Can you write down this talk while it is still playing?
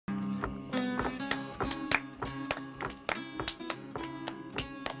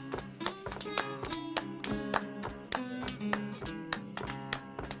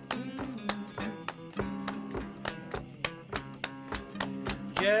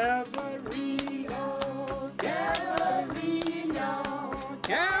Calvary, Lord, Calvary, Lord,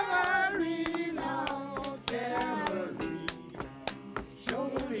 Calvary, Lord, Calvary,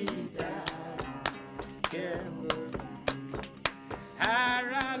 surely died, Calvary. How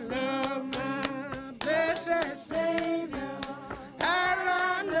I love my blessed Savior, how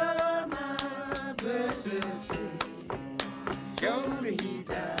I love my blessed Savior, surely he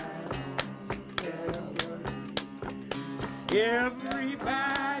died, Calvary.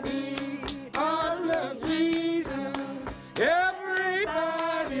 Everybody all love Jesus,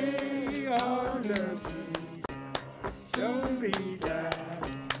 everybody all love Jesus, surely he died,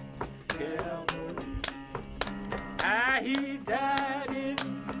 Calvary. How he died and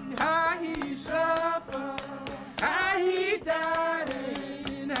how he suffered, how he died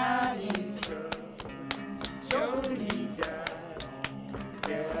and how he suffered, surely he died,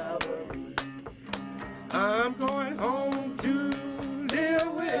 Calvary. I'm going home to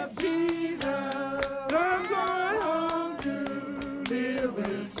live with Jesus. I'm going home to live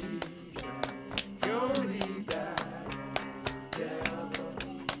with Jesus. Surely he died,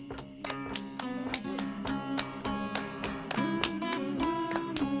 Calvary.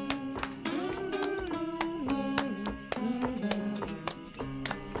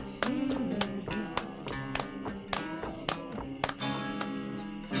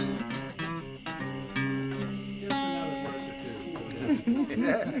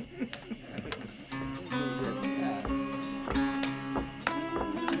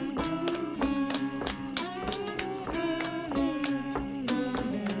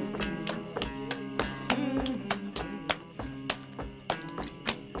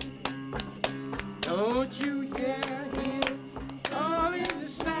 Don't you hear him calling the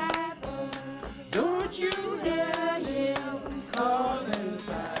disciple? Don't you hear him calling the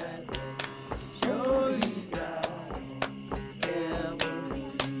disciple? Surely died, Calvary.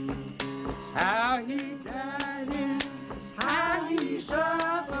 How he died and how he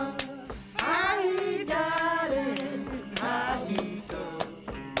suffered, how he died and how he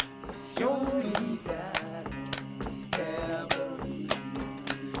suffered, surely he died, Calvary.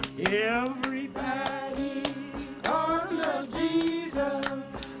 Everybody all love Jesus,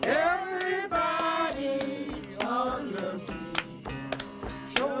 everybody all love Jesus,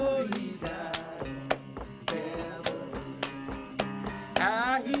 surely he died, Calvary.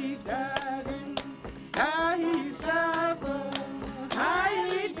 How he died and how he